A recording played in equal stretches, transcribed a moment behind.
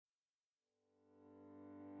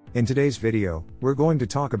In today's video, we're going to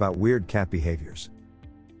talk about weird cat behaviors.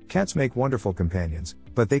 Cats make wonderful companions,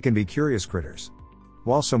 but they can be curious critters.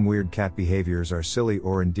 While some weird cat behaviors are silly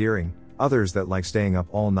or endearing, others that like staying up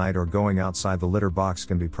all night or going outside the litter box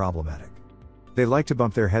can be problematic. They like to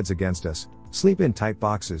bump their heads against us, sleep in tight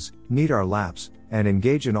boxes, knead our laps, and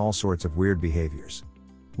engage in all sorts of weird behaviors.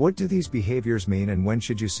 What do these behaviors mean and when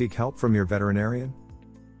should you seek help from your veterinarian?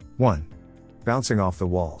 1. Bouncing off the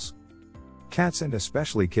walls. Cats and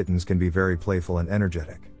especially kittens can be very playful and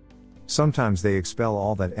energetic. Sometimes they expel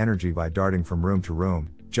all that energy by darting from room to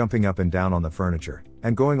room, jumping up and down on the furniture,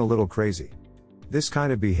 and going a little crazy. This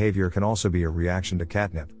kind of behavior can also be a reaction to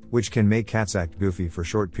catnip, which can make cats act goofy for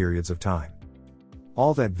short periods of time.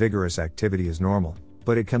 All that vigorous activity is normal,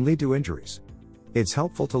 but it can lead to injuries. It's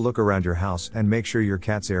helpful to look around your house and make sure your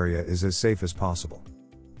cat's area is as safe as possible.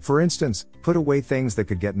 For instance, put away things that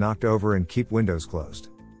could get knocked over and keep windows closed.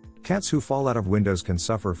 Cats who fall out of windows can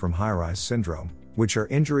suffer from high-rise syndrome, which are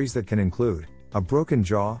injuries that can include a broken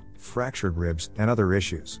jaw, fractured ribs, and other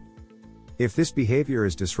issues. If this behavior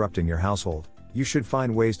is disrupting your household, you should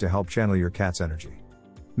find ways to help channel your cat's energy.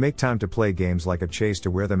 Make time to play games like a chase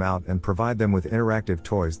to wear them out and provide them with interactive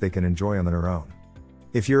toys they can enjoy on their own.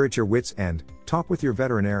 If you're at your wit's end, talk with your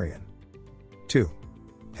veterinarian. 2.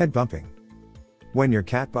 Head bumping. When your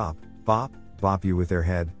cat bop you with their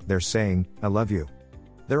head, they're saying, "I love you."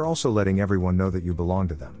 They're also letting everyone know that you belong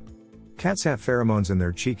to them. Cats have pheromones in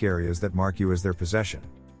their cheek areas that mark you as their possession.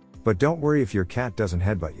 But don't worry if your cat doesn't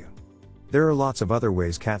headbutt you. There are lots of other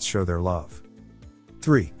ways cats show their love.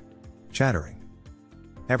 3. Chattering.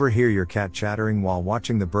 Ever hear your cat chattering while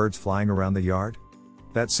watching the birds flying around the yard?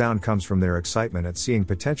 That sound comes from their excitement at seeing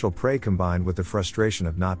potential prey combined with the frustration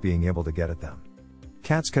of not being able to get at them.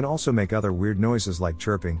 Cats can also make other weird noises like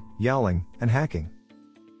chirping, yowling, and hacking.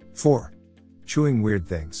 4. Chewing weird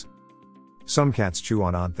things. Some cats chew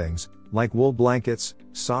on odd things, like wool blankets,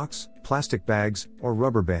 socks, plastic bags, or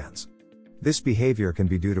rubber bands. This behavior can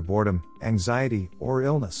be due to boredom, anxiety, or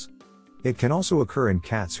illness. It can also occur in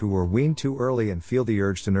cats who were weaned too early and feel the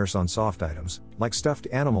urge to nurse on soft items, like stuffed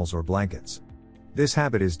animals or blankets. This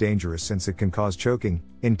habit is dangerous since it can cause choking,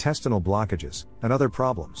 intestinal blockages, and other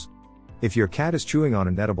problems. If your cat is chewing on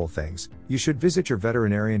inedible things, you should visit your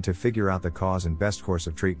veterinarian to figure out the cause and best course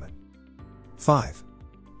of treatment. 5.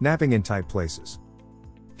 Napping in tight places.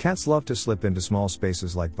 Cats love to slip into small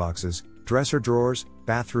spaces like boxes, dresser drawers,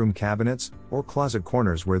 bathroom cabinets, or closet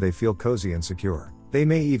corners where they feel cozy and secure. They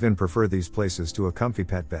may even prefer these places to a comfy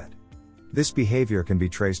pet bed. This behavior can be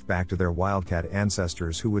traced back to their wildcat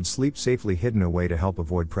ancestors who would sleep safely hidden away to help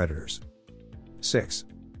avoid predators. 6.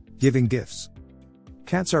 Giving gifts.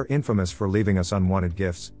 Cats are infamous for leaving us unwanted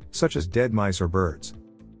gifts, such as dead mice or birds.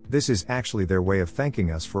 This is actually their way of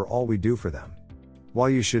thanking us for all we do for them. While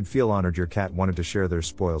you should feel honored your cat wanted to share their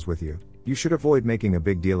spoils with you, you should avoid making a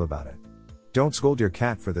big deal about it. Don't scold your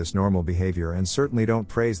cat for this normal behavior and certainly don't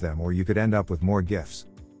praise them or you could end up with more gifts.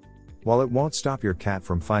 While it won't stop your cat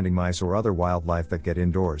from finding mice or other wildlife that get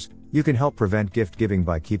indoors, you can help prevent gift giving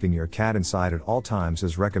by keeping your cat inside at all times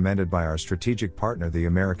as recommended by our strategic partner, the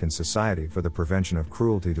American Society for the Prevention of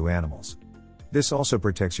Cruelty to Animals. This also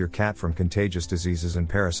protects your cat from contagious diseases and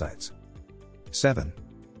parasites. 7.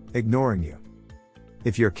 Ignoring you.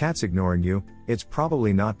 If your cat's ignoring you, it's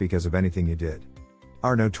probably not because of anything you did.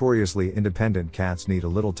 Our notoriously independent cats need a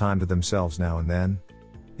little time to themselves now and then.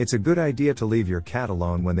 It's a good idea to leave your cat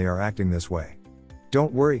alone when they are acting this way.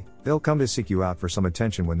 Don't worry, they'll come to seek you out for some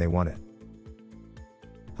attention when they want it.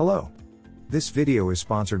 Hello. This video is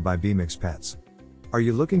sponsored by bmix Pets. Are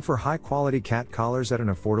you looking for high-quality cat collars at an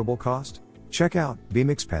affordable cost? Check out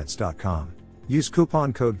bmixpets.com. Use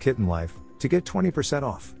coupon code KittenLife to get 20%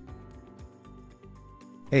 off.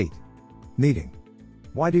 8. Kneading.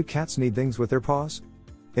 Why do cats knead things with their paws?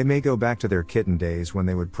 It may go back to their kitten days when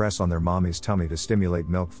they would press on their mommy's tummy to stimulate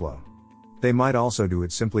milk flow. They might also do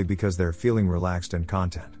it simply because they're feeling relaxed and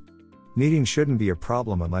content. Kneading shouldn't be a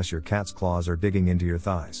problem unless your cat's claws are digging into your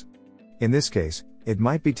thighs. In this case, it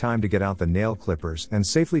might be time to get out the nail clippers and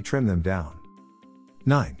safely trim them down.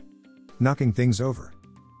 9. Knocking things over.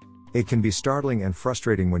 It can be startling and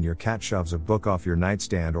frustrating when your cat shoves a book off your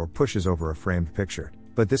nightstand or pushes over a framed picture,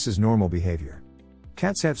 but this is normal behavior.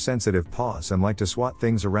 Cats have sensitive paws and like to swat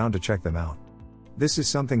things around to check them out. This is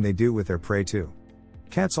something they do with their prey too.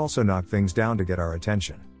 Cats also knock things down to get our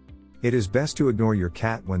attention. It is best to ignore your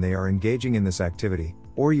cat when they are engaging in this activity,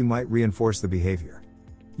 or you might reinforce the behavior.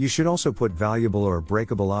 You should also put valuable or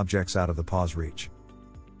breakable objects out of the paw's reach.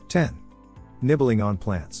 10. Nibbling on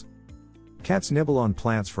plants. Cats nibble on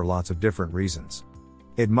plants for lots of different reasons.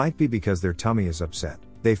 It might be because their tummy is upset,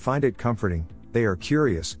 they find it comforting, they are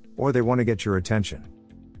curious, or they want to get your attention.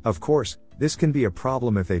 Of course, this can be a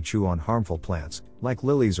problem if they chew on harmful plants, like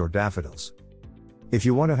lilies or daffodils. If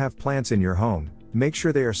you want to have plants in your home, make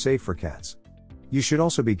sure they are safe for cats. You should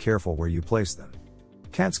also be careful where you place them.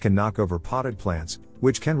 Cats can knock over potted plants,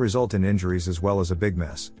 which can result in injuries as well as a big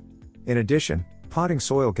mess. In addition, potting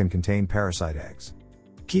soil can contain parasite eggs.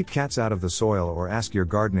 Keep cats out of the soil or ask your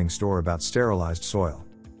gardening store about sterilized soil.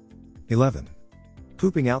 11.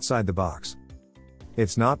 Pooping outside the box.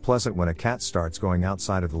 It's not pleasant when a cat starts going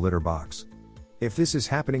outside of the litter box. If this is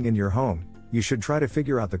happening in your home, you should try to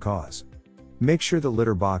figure out the cause. Make sure the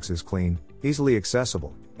litter box is clean, easily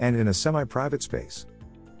accessible, and in a semi-private space.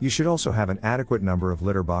 You should also have an adequate number of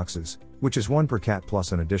litter boxes, which is 1 per cat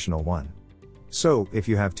plus an additional one. So, if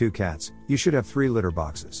you have 2 cats, you should have 3 litter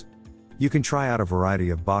boxes. You can try out a variety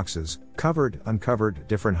of boxes, covered, uncovered,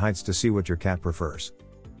 different heights to see what your cat prefers.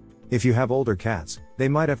 If you have older cats, they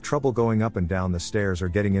might have trouble going up and down the stairs or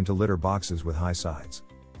getting into litter boxes with high sides.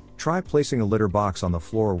 Try placing a litter box on the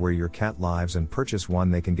floor where your cat lives and purchase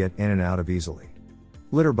one they can get in and out of easily.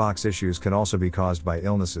 Litter box issues can also be caused by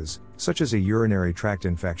illnesses, such as a urinary tract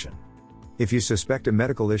infection. If you suspect a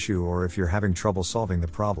medical issue or if you're having trouble solving the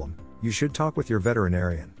problem, you should talk with your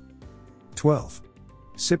veterinarian. 12.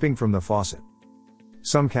 Sipping from the faucet.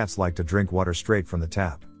 Some cats like to drink water straight from the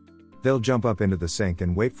tap. They'll jump up into the sink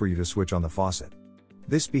and wait for you to switch on the faucet.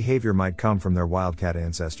 This behavior might come from their wildcat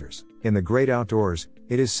ancestors. In the great outdoors,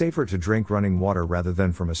 it is safer to drink running water rather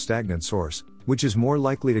than from a stagnant source, which is more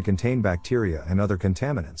likely to contain bacteria and other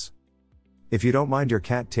contaminants. If you don't mind your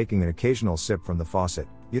cat taking an occasional sip from the faucet,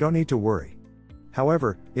 you don't need to worry.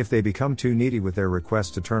 However, if they become too needy with their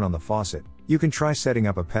request to turn on the faucet, you can try setting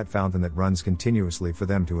up a pet fountain that runs continuously for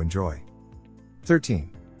them to enjoy.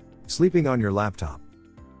 13. Sleeping on your laptop.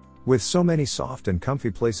 With so many soft and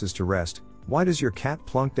comfy places to rest, why does your cat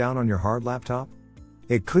plunk down on your hard laptop?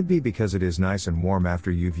 It could be because it is nice and warm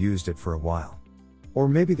after you've used it for a while. Or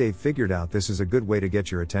maybe they've figured out this is a good way to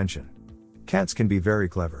get your attention. Cats can be very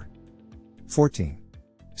clever. 14.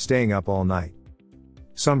 Staying up all night.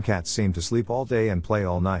 Some cats seem to sleep all day and play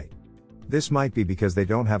all night. This might be because they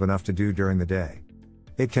don't have enough to do during the day.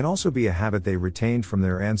 It can also be a habit they retained from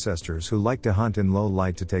their ancestors who like to hunt in low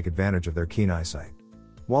light to take advantage of their keen eyesight.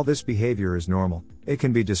 While this behavior is normal, it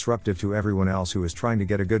can be disruptive to everyone else who is trying to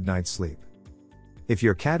get a good night's sleep. If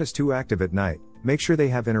your cat is too active at night, make sure they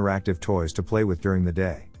have interactive toys to play with during the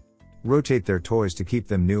day. Rotate their toys to keep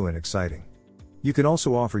them new and exciting. You can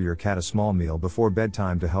also offer your cat a small meal before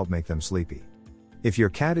bedtime to help make them sleepy. If your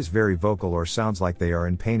cat is very vocal or sounds like they are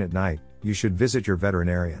in pain at night, you should visit your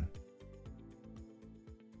veterinarian.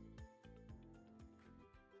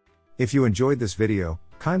 If you enjoyed this video,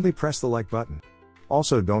 kindly press the like button.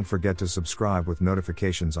 Also, don't forget to subscribe with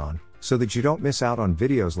notifications on, so that you don't miss out on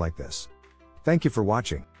videos like this. Thank you for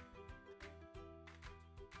watching.